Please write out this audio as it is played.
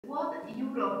what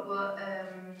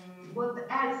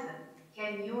else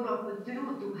can Europe do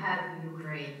to help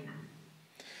Ukraine?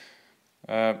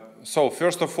 So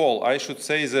first of all, I should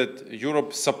say that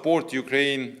Europe support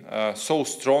Ukraine so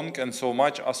strong and so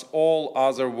much as all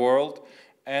other world,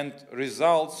 and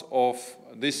results of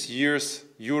this year's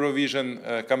Eurovision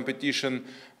competition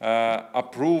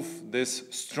approve this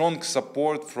strong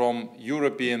support from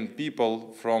European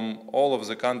people, from all of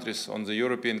the countries on the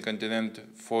European continent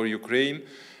for Ukraine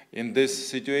in this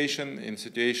situation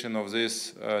of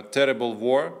this terrible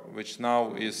war, which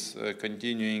now is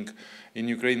continuing in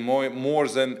Ukraine more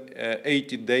than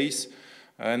 80 days,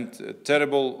 and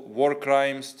terrible war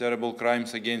crimes, terrible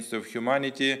crimes against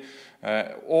humanity.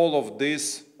 All of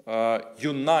this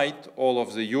unite all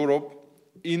of the Europe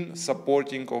in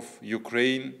supporting of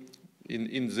Ukraine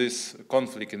in this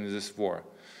conflict, in this war.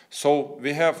 So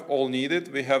we have all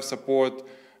needed. We have support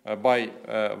by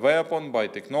weapon, by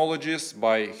technologies,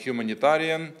 by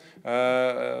humanitarian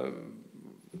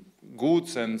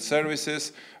goods and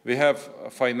services. We have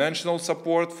financial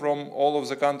support from all of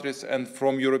the countries and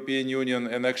from European Union.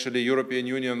 And actually, European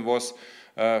Union was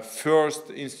first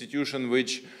institution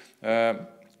which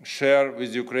share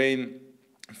with Ukraine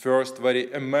first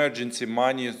very emergency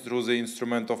money through the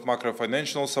instrument of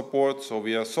macro-financial support. So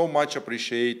we are so much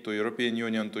appreciate to European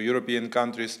Union, to European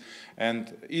countries,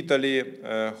 and Italy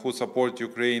who support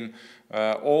Ukraine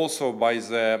also by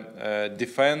the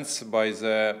defense, by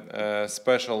the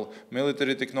special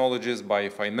military technologies, by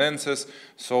finances.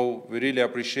 So we really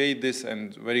appreciate this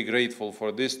and very grateful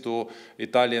for this to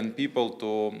Italian people,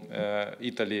 to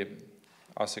Italy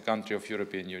as a country of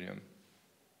European Union.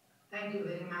 Thank you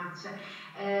very much.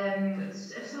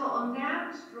 So on the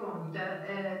arms front,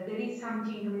 there is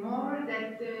something more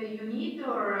that you need,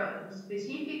 or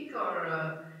specific,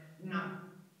 or no?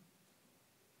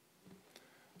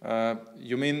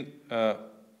 You mean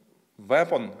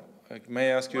weapon?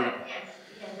 May I ask you? Well,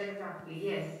 yes,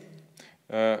 exactly,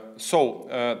 yes. So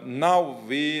now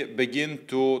we begin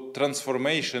to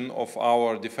transformation of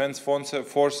our defense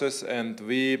forces, and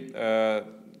we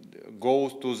go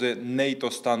to the NATO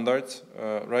standards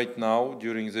right now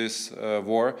during this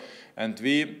war, and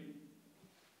we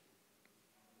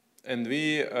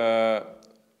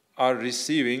are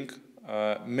receiving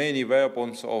many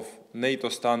weapons of NATO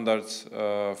standards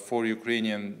for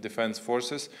Ukrainian defense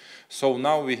forces. So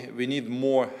now we need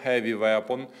more heavy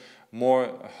weapon,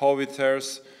 more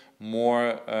howitzers,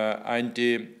 more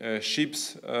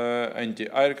anti-ships,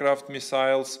 anti-aircraft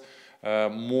missiles,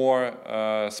 more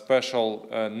special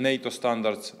NATO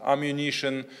standards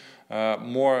ammunition,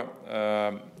 more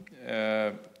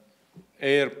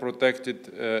air protected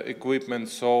equipment.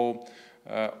 So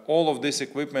all of this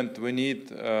equipment we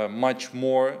need much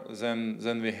more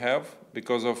than we have,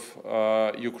 because of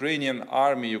Ukrainian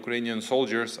army, Ukrainian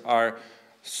soldiers are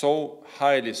so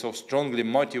highly, so strongly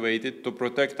motivated to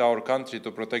protect our country,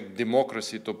 to protect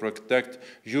democracy, to protect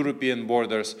European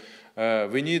borders.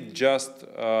 We need just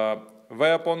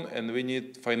weapon, and we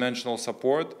need financial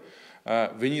support.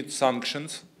 We need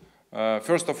sanctions.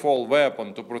 First of all,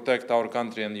 weapon to protect our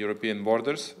country and European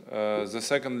borders.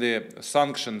 Secondly,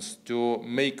 sanctions to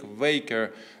make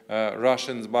weaker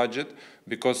Russian's budget,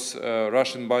 because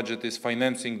Russian budget is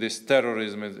financing this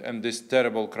terrorism and these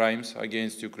terrible crimes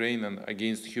against Ukraine and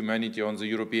against humanity on the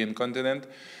European continent.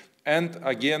 And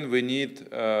again, we need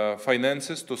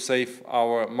finances to save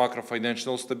our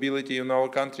macro-financial stability in our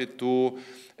country, to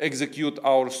execute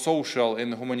our social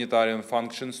and humanitarian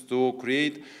functions, to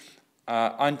create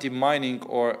anti-mining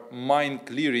or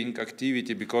mine-clearing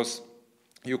activity, because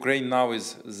Ukraine now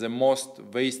is the most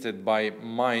wasted by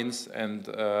mines and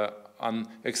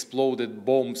unexploded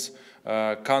bombs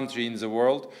country in the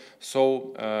world.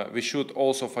 So we should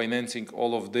also financing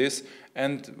all of this,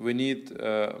 and we need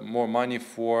more money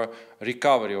for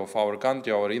recovery of our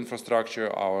country, our infrastructure,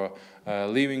 our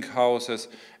living houses,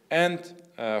 and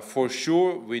for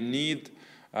sure we need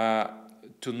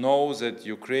to know that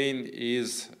Ukraine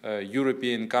is a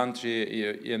European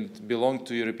country and belong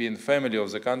to European family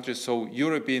of the country. So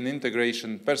European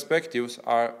integration perspectives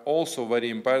are also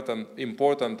very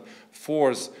important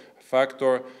fourth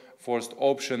factor, fourth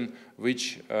option,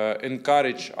 which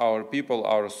encourage our people,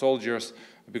 our soldiers.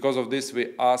 Because of this,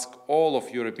 we ask all of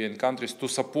European countries to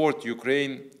support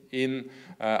Ukraine in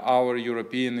our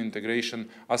European integration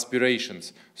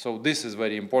aspirations. So this is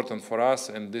very important for us,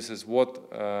 and this is what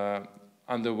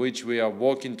under which we are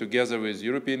working together with the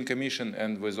European Commission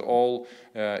and with all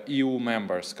EU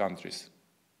members countries.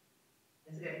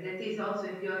 That's great. That is also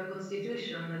in your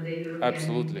constitution, the European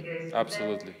Absolutely, integration.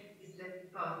 absolutely. That is very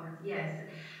important, yes.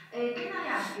 Can I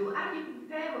ask you, are you in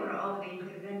favor of the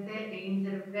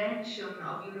intervention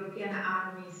of European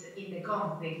armies in the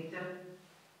conflict?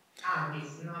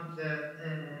 Armies, not...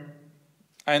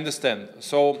 I understand.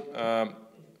 So,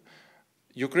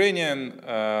 Ukrainian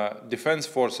defense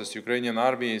forces, Ukrainian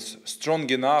army is strong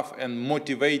enough and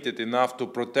motivated enough to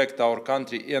protect our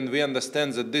country, and we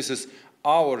understand that this is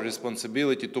our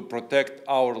responsibility to protect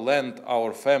our land,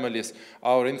 our families,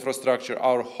 our infrastructure,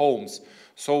 our homes.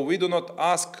 So we do not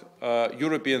ask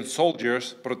European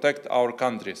soldiers protect our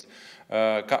countries,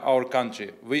 our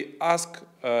country. We ask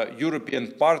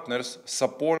European partners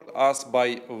support us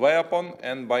by weapon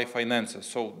and by finances.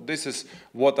 So this is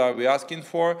what are we asking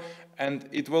for, and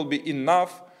it will be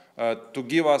enough to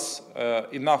give us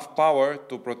enough power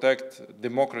to protect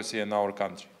democracy in our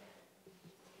country.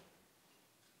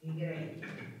 Great.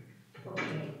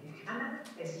 Okay. Another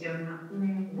question.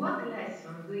 What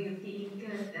lesson do you think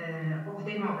of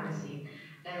democracy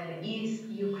is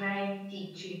Ukraine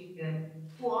teaching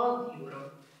to all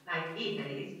Europe? Like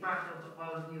Italy is part of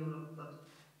all Europe.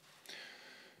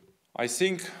 I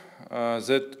think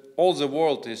that all the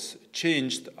world is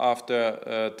changed after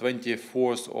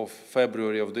 24th of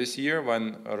February of this year,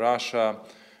 when Russia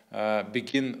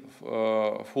began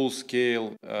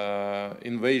full-scale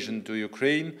invasion to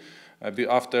Ukraine.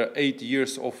 After 8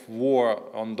 years of war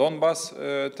on Donbas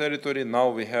territory, now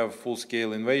we have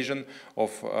full-scale invasion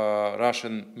of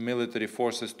Russian military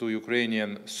forces to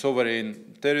Ukrainian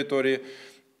sovereign territory,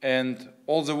 and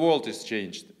all the world is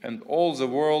changed, and all the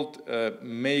world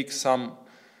makes some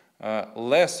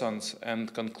lessons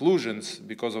and conclusions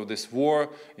because of this war,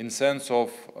 in sense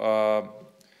of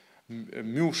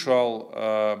mutual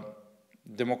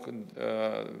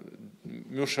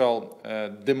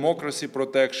democracy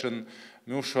protection,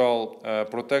 mutual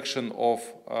protection of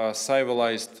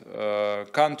civilized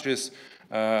countries.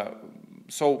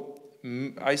 So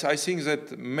I think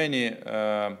that many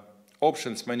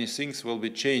options, many things will be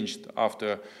changed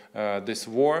after this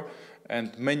war,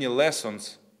 and many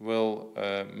lessons will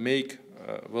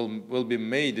be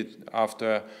made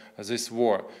after this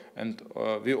war, and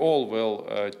we all will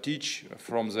teach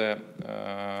from the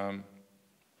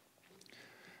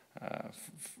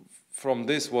from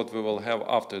this what we will have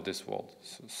after this war.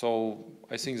 So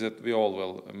I think that we all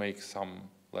will make some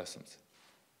lessons.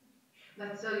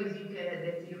 But so you think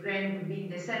that Ukraine will be in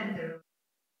the center?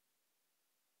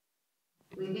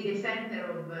 Will be the center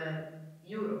of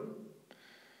Europe?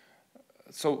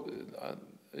 So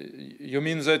you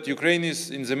mean that Ukraine is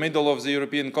in the middle of the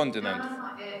European continent? No,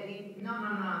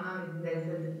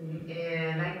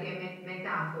 like a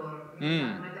metaphor,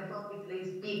 metaphorically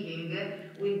speaking,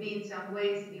 will be in some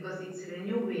ways, because it's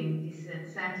renewing this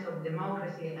sense of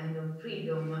democracy and of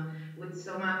freedom with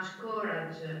so much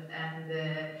courage and,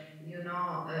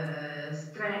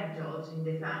 strength also in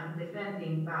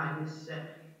defending values.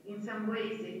 In some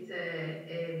ways, it's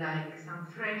like some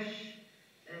fresh,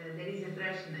 there is a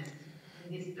freshness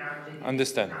in this tragedy.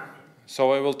 Understand.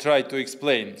 So I will try to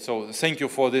explain. So thank you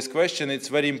for this question. It's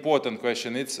a very important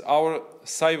question. It's our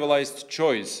civilized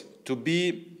choice to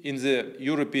be in the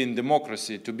European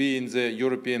democracy, to be in the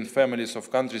European families of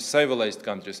countries, civilized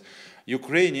countries.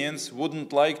 Ukrainians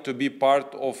wouldn't like to be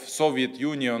part of Soviet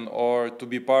Union or to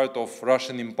be part of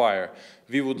Russian Empire.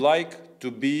 We would like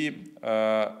to be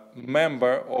a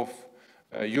member of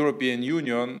European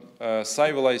Union,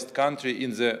 civilized country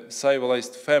in the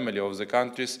civilized family of the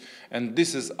countries, and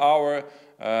this is our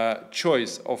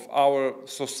choice of our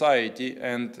society,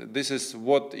 and this is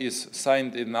what is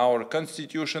signed in our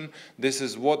constitution. This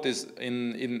is what is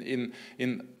in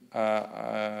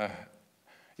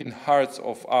hearts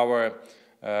of our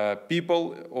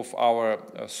people, of our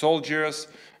soldiers,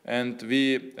 and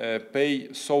we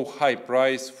pay so high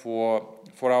price for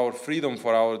our freedom,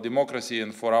 for our democracy,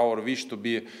 and for our wish to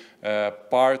be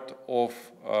part of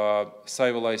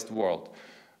civilized world.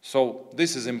 So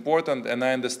this is important, and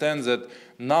I understand that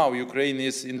now Ukraine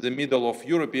is in the middle of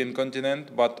European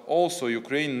continent, but also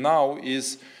Ukraine now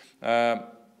is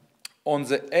on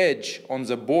the edge, on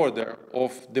the border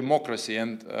of democracy.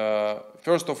 And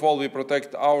first of all, we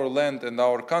protect our land and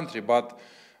our country, but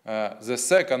the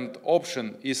second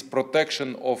option is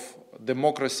protection of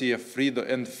democracy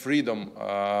and freedom,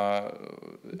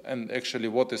 and actually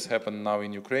what is happening now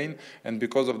in Ukraine. And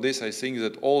because of this, I think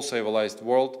that all civilized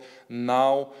world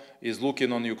now is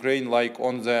looking on Ukraine like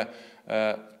on the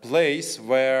place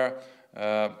where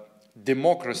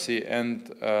democracy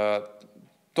and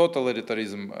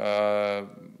totalitarianism,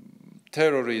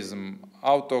 terrorism,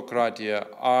 autocratia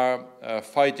are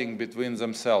fighting between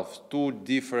themselves. Two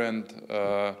different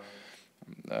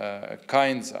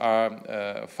kinds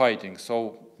are fighting.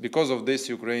 So because of this,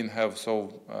 Ukraine have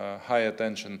so high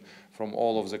attention from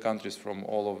all of the countries, from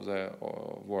all of the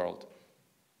world.